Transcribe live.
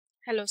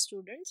Hello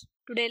students,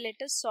 today let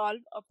us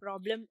solve a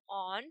problem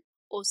on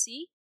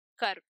OC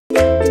curve.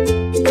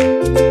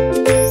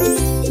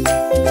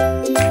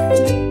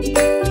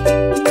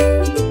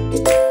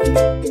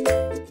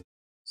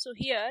 So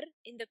here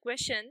in the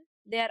question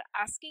they are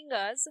asking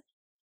us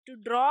to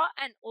draw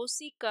an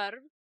OC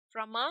curve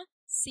from a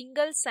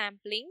single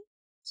sampling.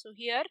 So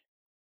here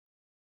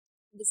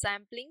the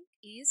sampling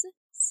is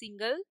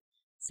single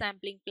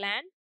sampling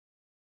plan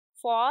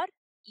for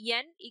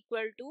n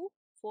equal to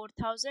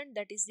 4000,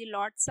 that is the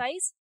lot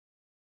size,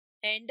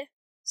 and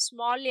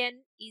small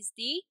n is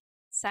the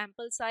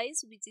sample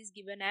size which is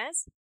given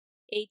as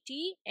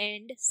 80,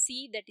 and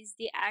C, that is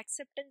the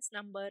acceptance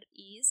number,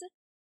 is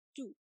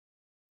 2.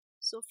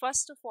 So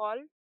first of all,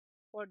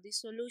 for the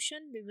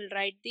solution we will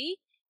write the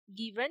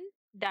given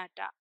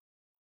data.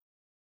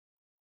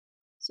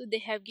 So they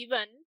have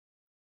given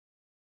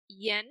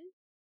n,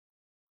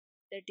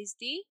 that is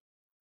the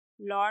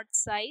lot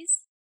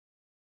size,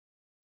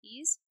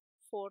 is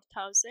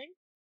 4000,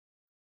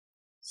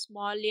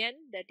 small n,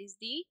 that is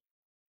the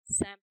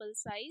sample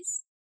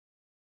size,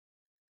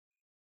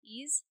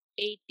 is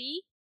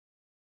 80,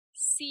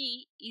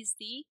 C is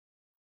the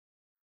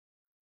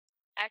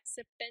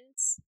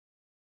acceptance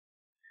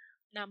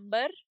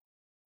number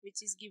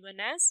which is given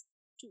as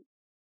 2.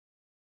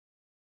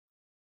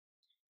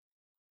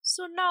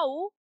 So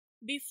now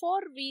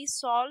before we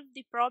solve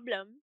the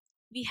problem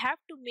we have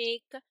to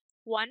make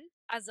one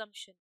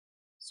assumption.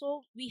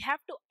 So we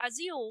have to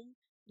assume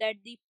that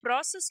the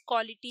process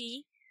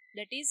quality,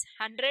 that is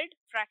 100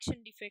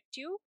 fraction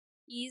defective,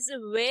 is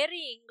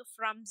varying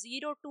from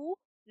 0 to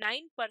 9%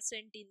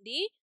 in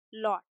the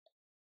lot.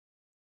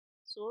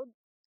 So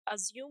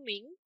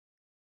assuming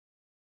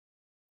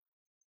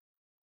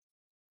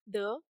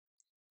the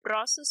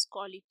process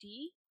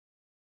quality,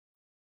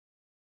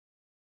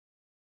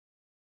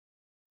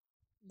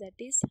 that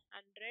is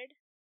 100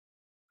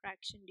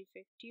 fraction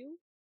defective,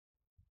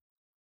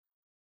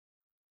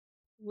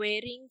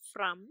 varying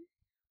from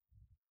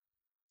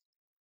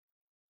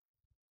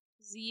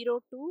 0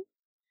 to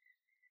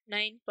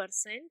 9%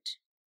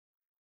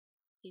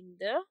 in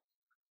the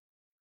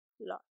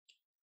lot.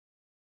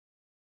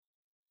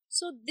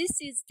 So this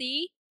is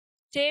the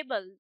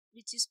table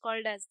which is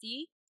called as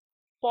the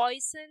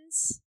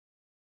Poisson's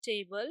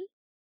table.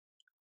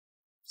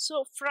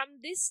 So from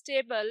this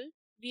table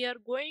we are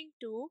going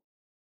to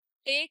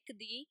take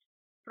the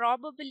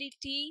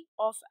probability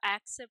of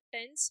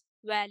acceptance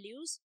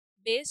values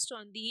based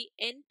on the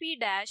NP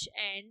dash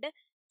and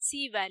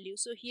C value.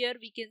 So here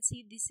we can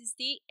see this is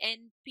the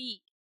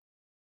NP.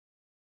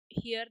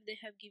 Here they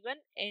have given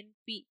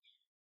NP.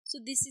 So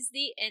this is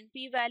the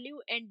NP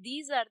value and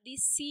these are the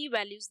C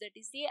values, that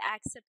is the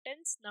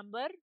acceptance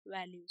number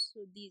values.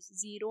 So these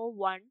 0,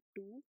 1,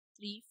 2,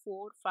 3,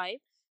 4, 5,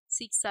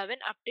 6, 7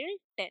 up till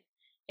 10.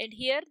 And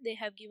here they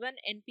have given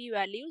NP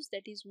values,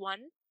 that is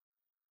 1,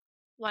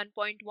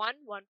 1.1,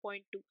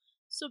 1.2.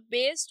 So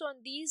based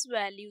on these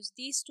values,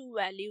 these two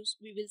values,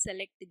 we will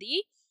select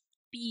the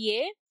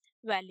PA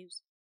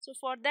values. So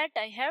for that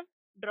I have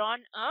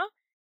drawn a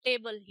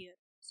table here.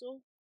 So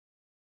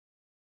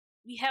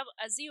we have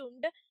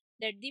assumed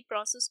that the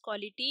process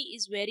quality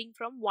is varying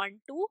from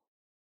 1 to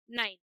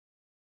 9.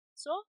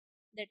 So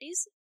that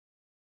is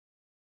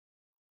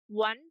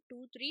 1,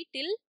 2, 3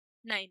 till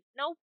 9.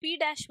 Now P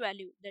dash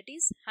value, that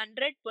is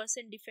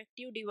 100%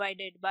 defective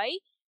divided by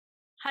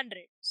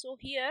 100. So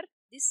here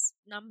this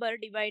number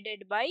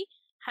divided by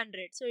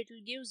 100. So it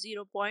will give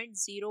 0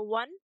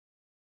 0.01,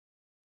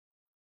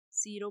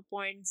 0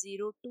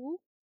 0.02,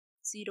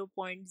 0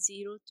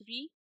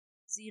 0.03,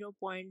 0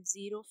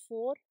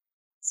 0.04,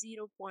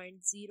 0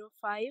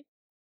 0.05,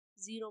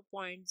 0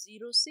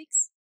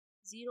 0.06,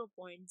 0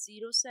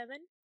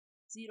 0.07,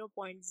 0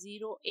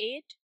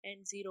 0.08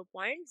 and 0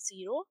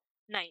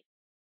 0.09.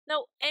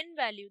 Now n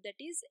value, that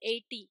is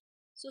 80.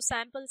 So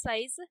sample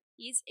size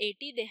is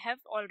 80. They have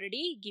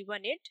already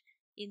given it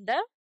in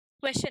the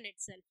question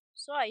itself.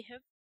 So I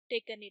have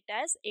taken it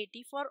as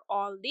 80 for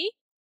all the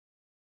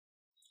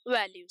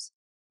values.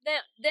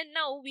 Then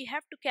now we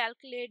have to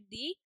calculate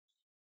the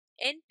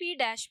NP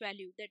dash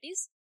value, that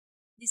is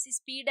this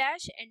is P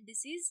dash and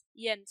this is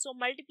N. So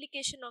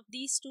multiplication of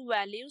these two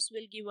values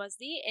will give us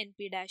the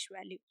NP dash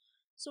value.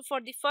 So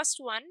for the first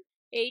one,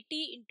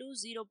 80 into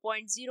 0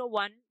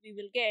 0.01, we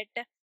will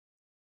get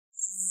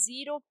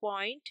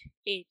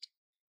 0.8.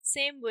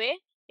 Same way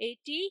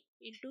 80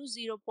 into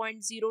 0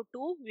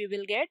 0.02, we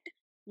will get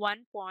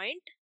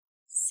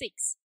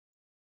 1.6.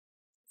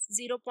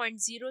 0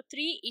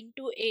 0.03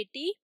 into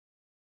 80,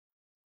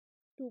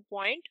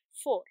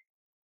 2.4.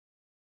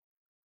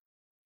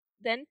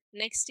 Then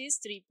next is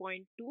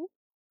 3.2.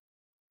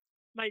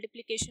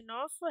 Multiplication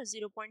of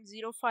 0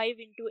 0.05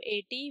 into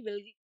 80 will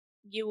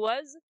give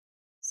us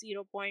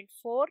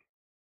 0.4.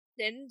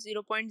 Then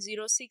 0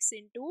 0.06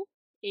 into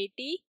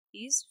 80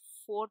 is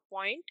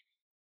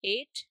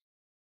 4.8.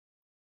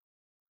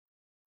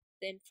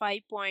 Then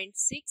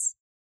 5.6,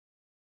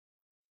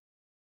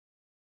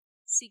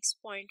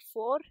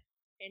 6.4,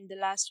 and the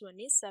last one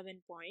is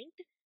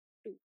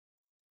 7.2.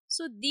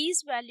 So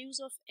these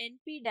values of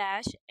NP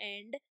dash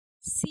and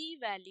C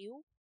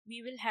value,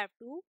 we will have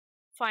to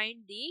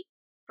find the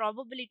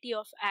probability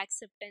of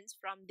acceptance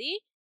from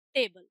the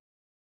table.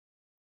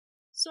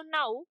 So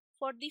now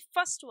for the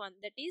first one,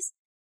 that is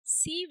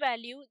C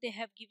value, they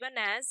have given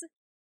as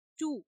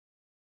 2.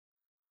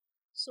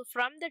 So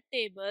from the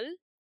table,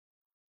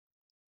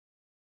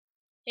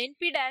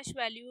 NP dash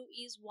value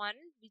is 1,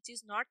 which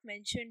is not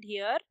mentioned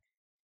here,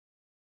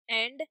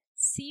 and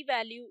C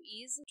value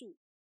is 2.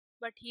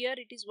 But here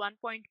it is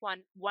 1.1.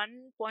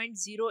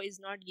 1.0 is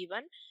not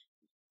given,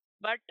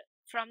 but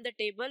from the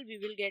table we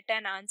will get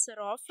an answer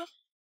of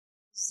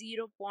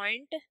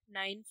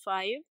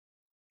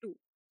 0.952.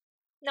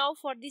 Now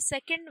for the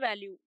second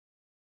value,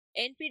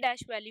 NP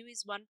dash value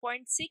is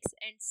 1.6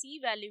 and C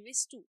value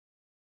is 2.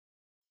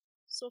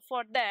 So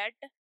for that,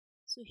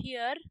 so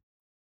here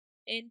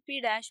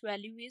NP dash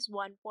value is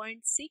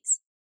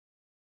 1.6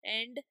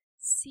 and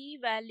C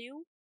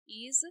value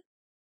is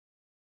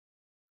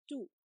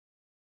 2.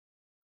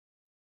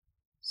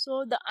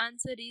 So the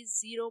answer is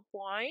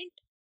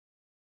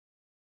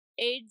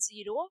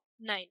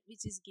 0.809,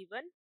 which is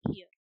given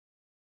here.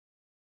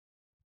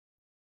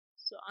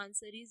 So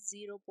answer is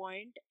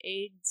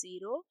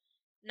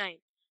 0.809.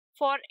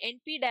 For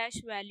NP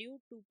dash value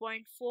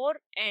 2.4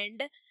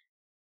 and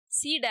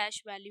C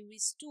dash value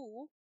is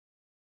 2.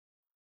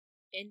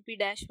 NP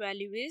dash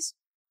value is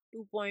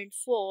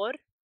 2.4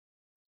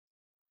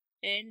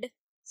 and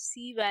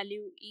C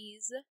value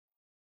is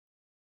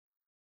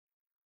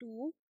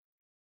 2.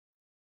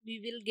 We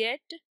will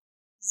get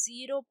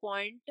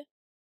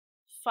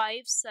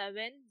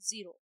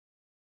 0.570.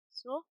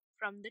 So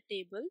from the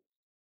table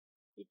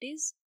it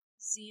is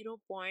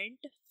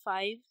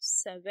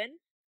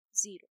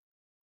 0.570.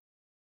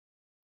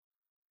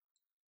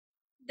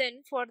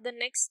 Then for the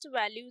next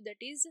value,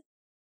 that is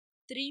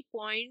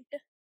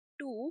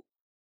 3.2,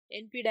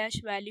 NP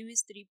dash value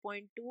is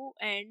 3.2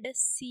 and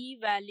C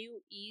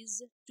value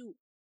is 2.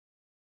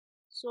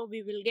 So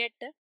we will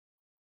get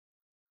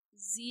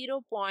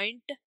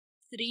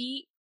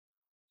 0.380.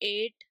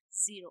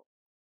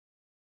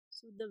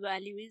 So the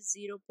value is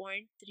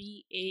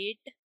 0.380.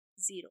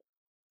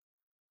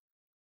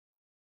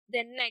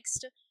 Then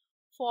next,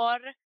 for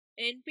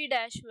NP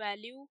dash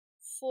value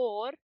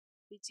 4,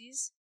 which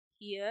is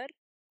here,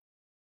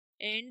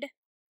 and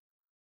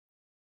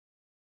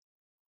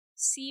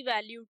C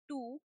value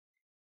 2,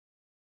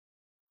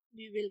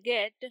 we will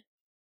get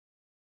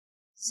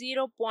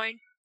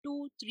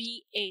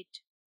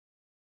 0.238.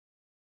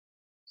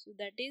 So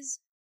that is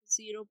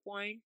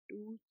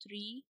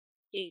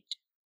 0.238.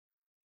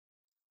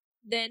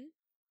 Then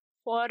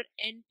for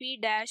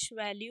NP dash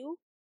value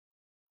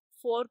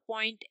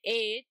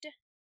 4.8,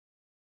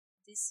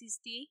 this is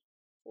the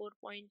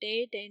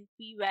 4.8 and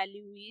P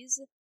value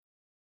is,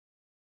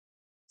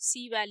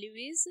 C value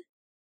is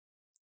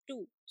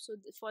 2. So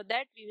for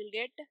that we will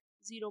get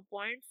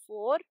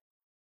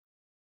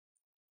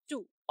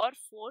 0.42 or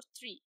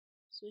 43.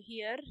 So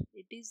here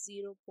it is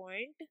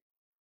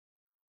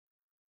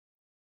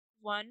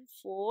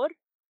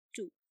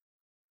 0.142.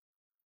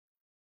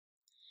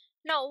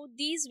 Now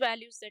these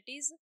values, that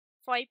is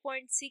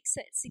 5.6,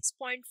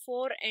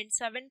 6.4 and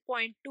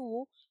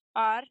 7.2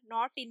 are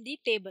not in the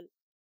table.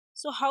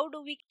 So how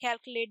do we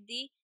calculate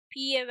the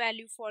PA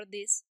value for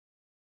this?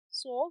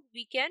 So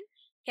we can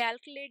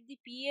calculate the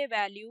PA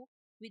value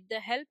with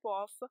the help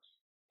of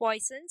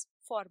Poisson's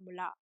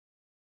formula.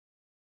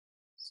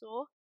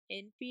 So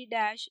NP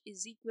dash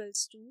is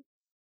equals to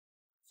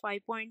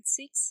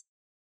 5.6,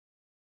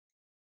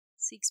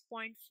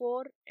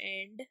 6.4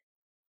 and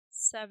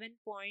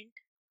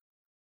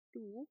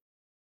 7.2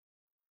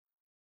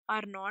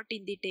 are not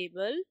in the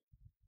table.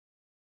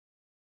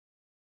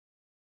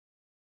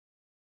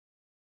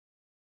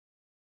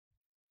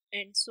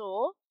 And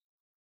so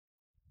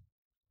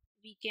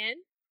we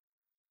can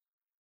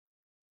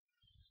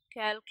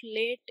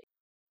calculate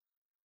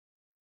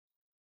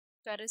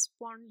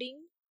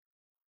corresponding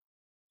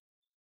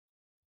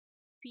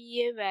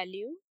PA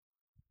value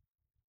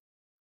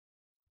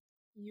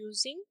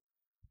using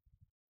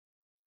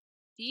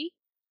the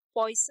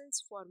Poisson's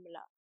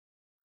formula.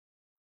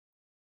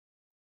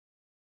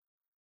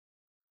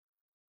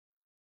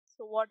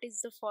 So what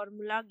is the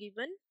formula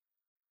given?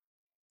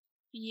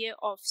 PA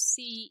of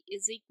C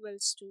is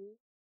equals to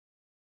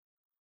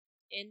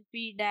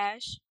NP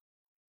dash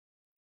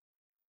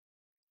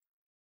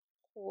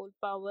whole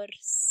power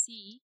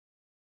C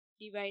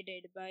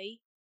divided by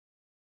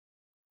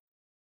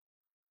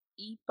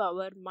E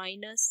power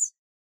minus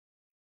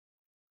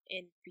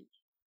NP.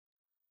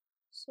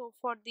 So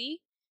for the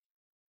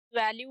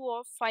value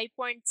of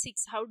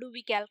 5.6, how do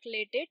we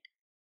calculate it?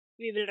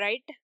 We will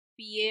write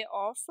PA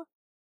of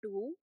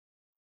 2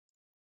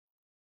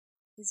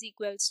 is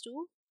equals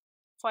to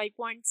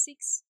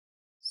 5.6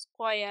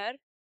 square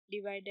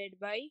divided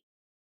by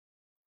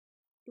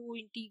 2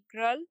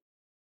 integral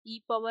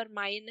E power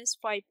minus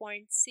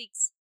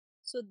 5.6.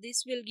 So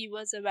this will give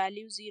us a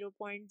value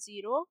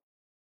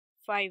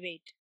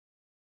 0.058.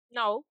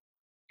 Now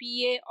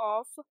PA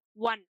of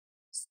 1,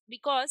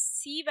 because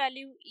C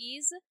value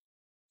is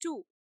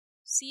 2.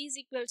 C is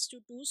equals to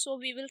 2. So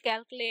we will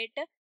calculate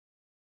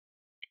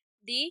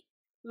the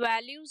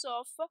values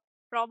of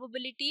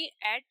probability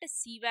at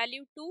C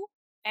value 2,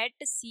 at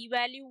C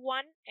value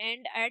 1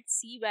 and at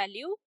C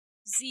value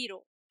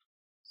 0.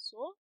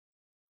 So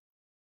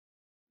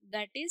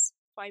that is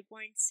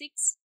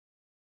 5.6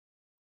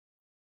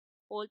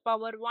 whole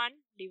power 1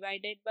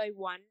 divided by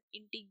 1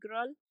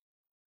 integral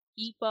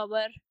e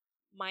power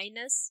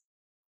minus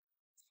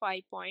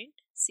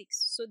 5.6.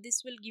 So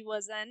this will give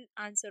us an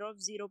answer of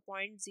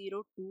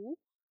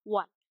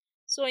 0.021.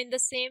 So in the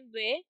same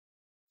way,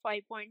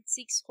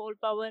 5.6 whole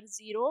power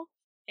 0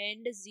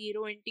 and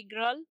 0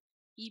 integral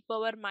e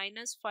power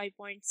minus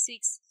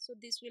 5.6. So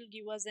this will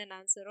give us an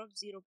answer of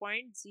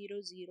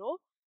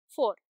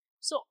 0.004.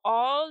 So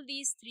all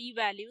these three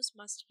values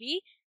must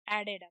be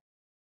added up.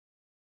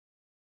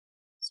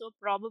 So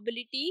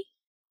probability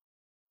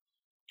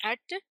at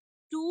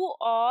 2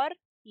 or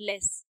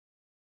less.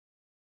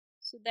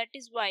 So that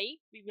is why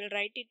we will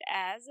write it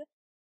as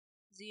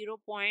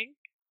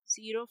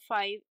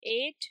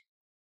 0.058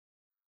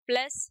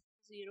 plus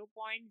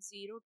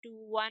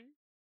 0.021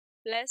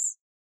 plus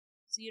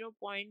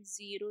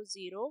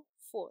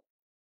 0.004.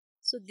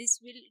 So this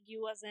will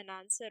give us an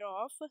answer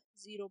of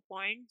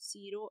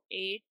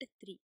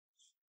 0.083.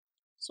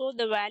 So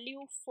the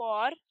value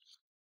for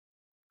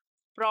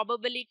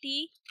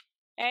probability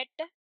at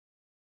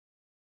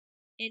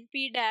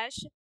NP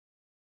dash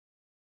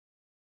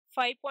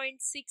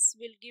 5.6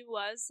 will give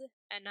us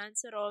an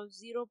answer of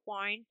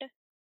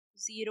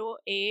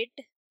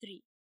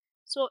 0.083.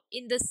 So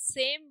in the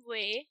same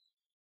way,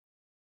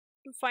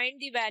 to find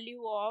the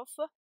value of,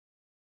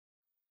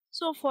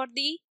 so for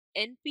the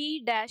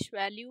NP dash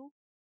value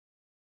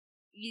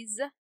is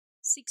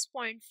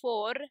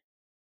 6.4,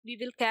 we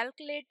will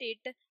calculate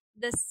it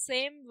the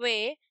same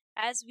way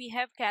as we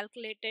have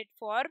calculated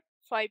for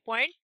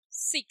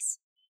 5.6.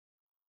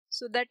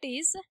 So that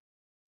is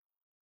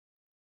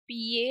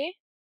PA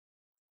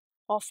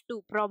of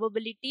 2,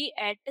 probability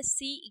at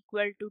C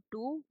equal to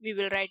 2, we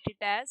will write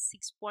it as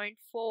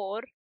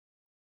 6.4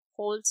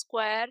 whole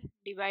square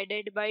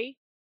divided by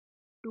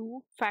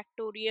 2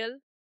 factorial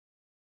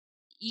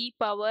e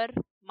power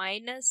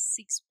minus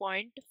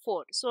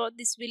 6.4. So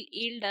this will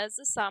yield us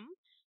some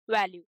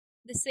value.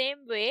 The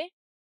same way,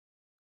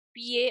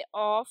 PA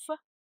of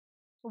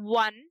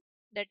 1,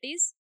 that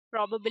is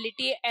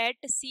probability at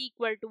C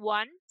equal to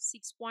 1,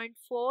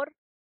 6.4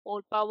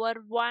 whole power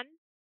 1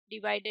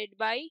 divided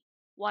by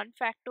 1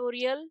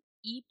 factorial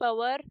e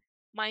power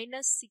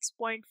minus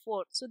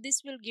 6.4. So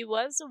this will give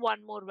us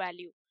one more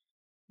value.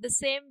 The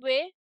same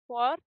way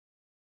for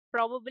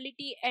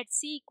probability at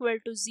C equal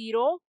to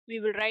 0, we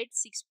will write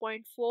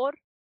 6.4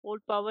 whole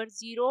power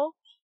 0,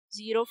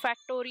 0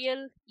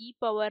 factorial e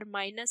power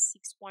minus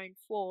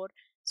 6.4.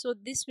 So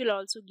this will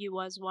also give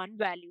us one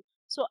value.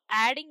 So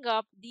adding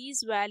up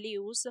these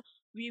values,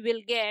 we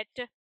will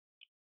get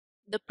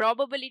the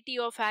probability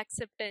of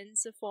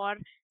acceptance for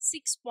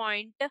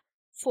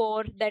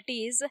 6.4, that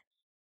is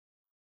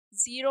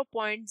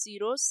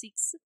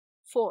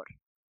 0.064.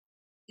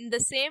 In the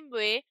same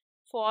way,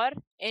 for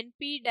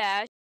NP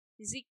dash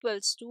is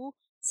equals to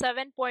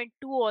 7.2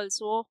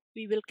 also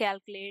we will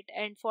calculate,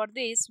 and for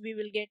this we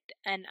will get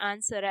an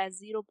answer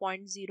as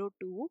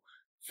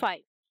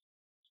 0.025.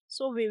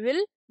 So we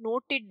will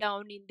note it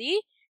down in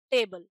the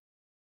table.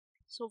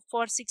 So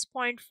for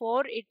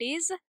 6.4 it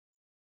is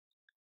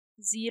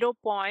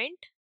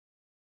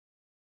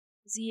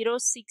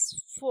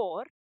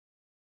 0.064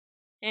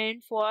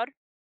 and for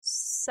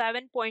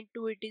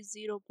 7.2 it is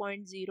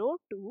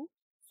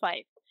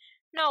 0.025.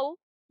 Now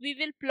we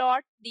will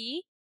plot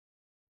the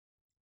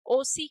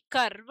OC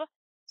curve.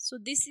 So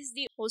this is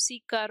the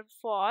OC curve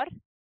for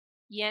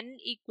n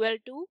equal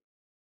to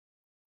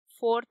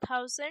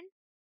 4000,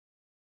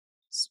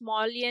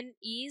 small n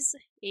is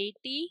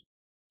 80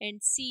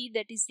 and C,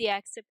 that is the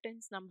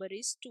acceptance number,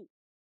 is 2.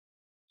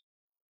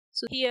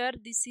 So here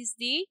this is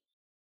the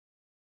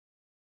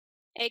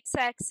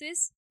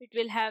x-axis, it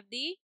will have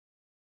the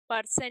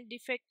percent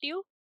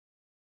defective.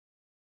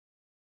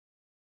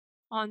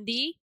 On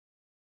the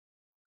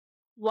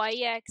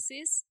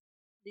y-axis,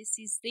 this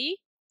is the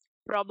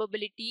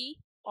probability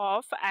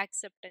of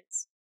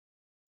acceptance,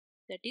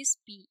 that is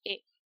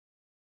PA.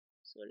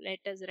 So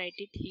let us write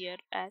it here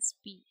as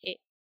PA.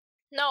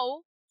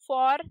 Now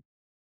for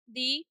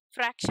the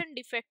fraction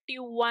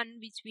defective one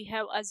which we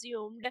have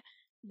assumed,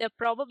 the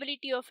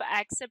probability of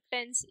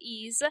acceptance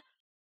is,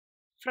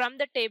 from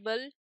the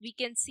table we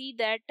can see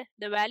that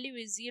the value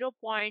is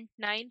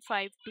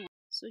 0.952.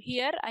 So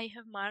here I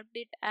have marked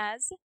it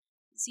as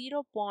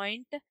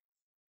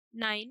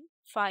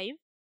 0.95,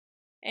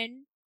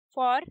 and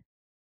for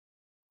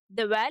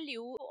the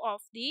value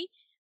of the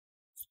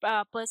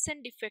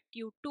percent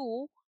defective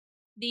 2,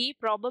 the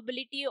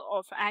probability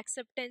of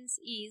acceptance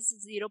is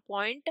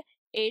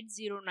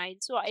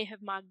 0.809. So I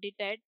have marked it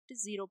at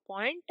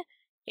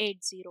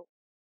 0.80.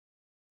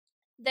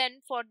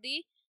 Then for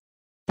the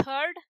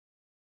third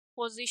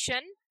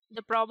position,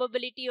 the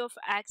probability of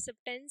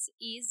acceptance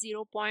is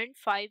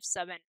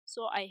 0.57.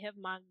 So I have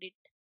marked it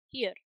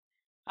here.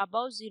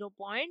 above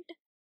 0.55.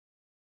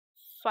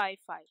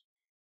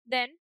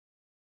 Then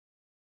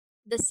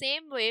the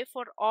same way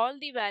for all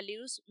the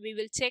values, we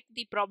will check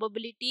the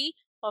probability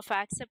of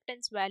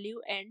acceptance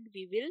value and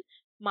we will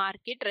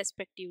mark it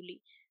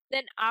respectively.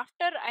 Then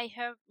after I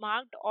have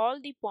marked all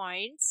the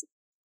points,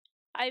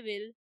 I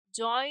will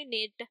join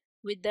it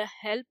with the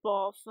help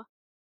of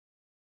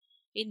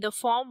in the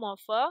form of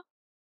a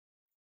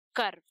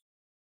curve.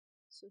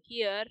 So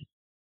here,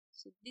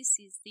 so this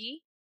is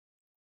the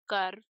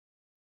curve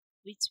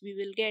which we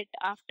will get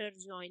after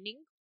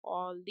joining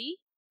all the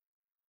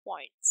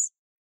points.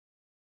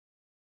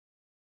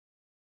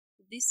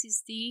 This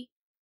is the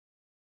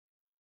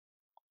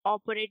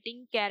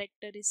operating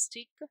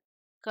characteristic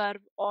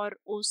curve or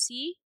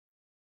OC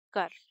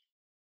curve.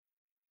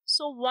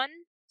 So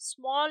one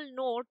small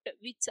note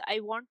which I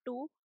want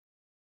to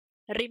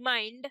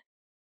remind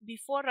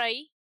before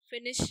I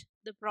finish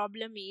the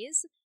problem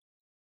is,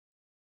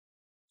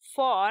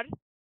 for,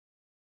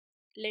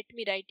 let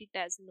me write it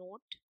as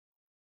note,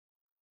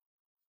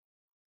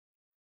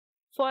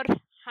 for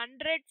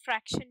 100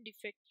 fraction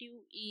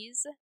defective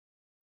is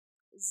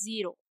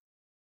 0,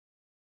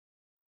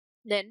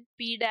 then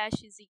P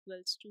dash is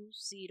equals to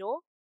 0,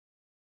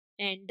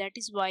 and that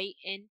is why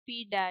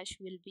NP dash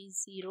will be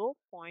 0.0,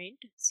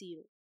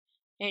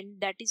 and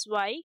that is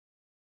why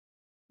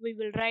we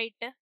will write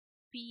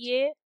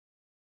PA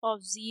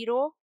of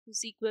 0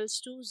 is equals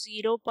to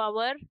 0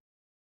 power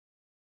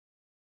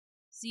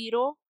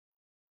 0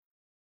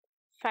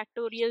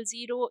 factorial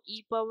 0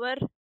 e power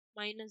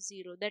minus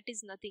 0, that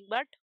is nothing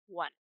but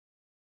 1.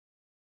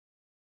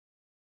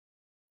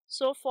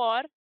 So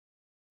for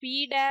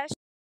P dash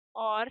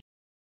or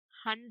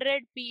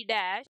 100 P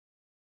dash,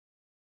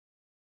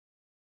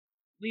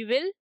 we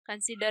will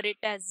consider it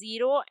as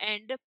 0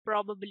 and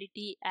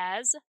probability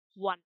as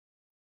 1.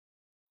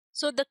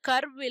 So the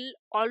curve will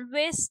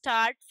always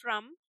start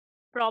from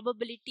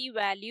probability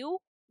value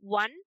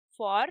 1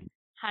 for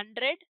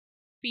 100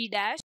 P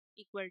dash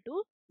equal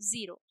to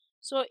 0.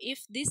 So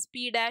if this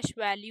P dash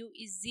value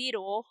is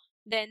 0,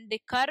 then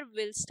the curve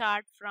will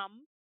start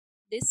from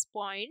this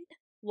point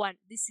 1.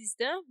 This is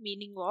the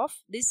meaning of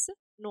this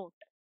note.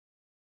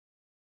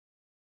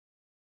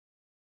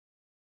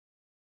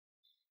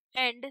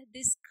 And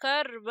this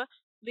curve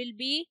will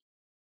be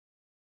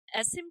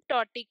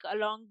asymptotic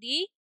along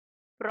the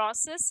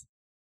process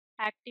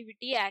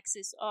activity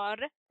axis or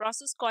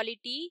process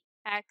quality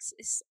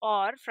axis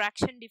or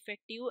fraction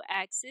defective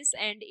axis,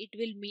 and it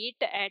will meet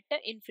at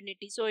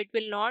infinity. So it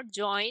will not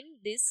join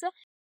this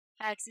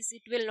axis,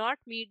 it will not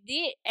meet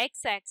the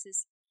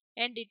x-axis,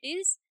 and it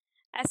is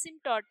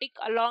asymptotic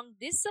along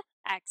this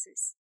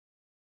axis.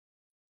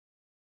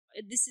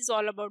 This is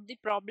all about the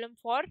problem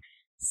for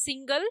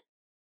single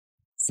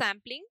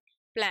sampling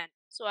plan.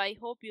 So I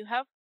hope you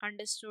have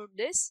understood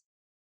this.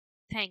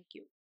 Thank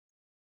you.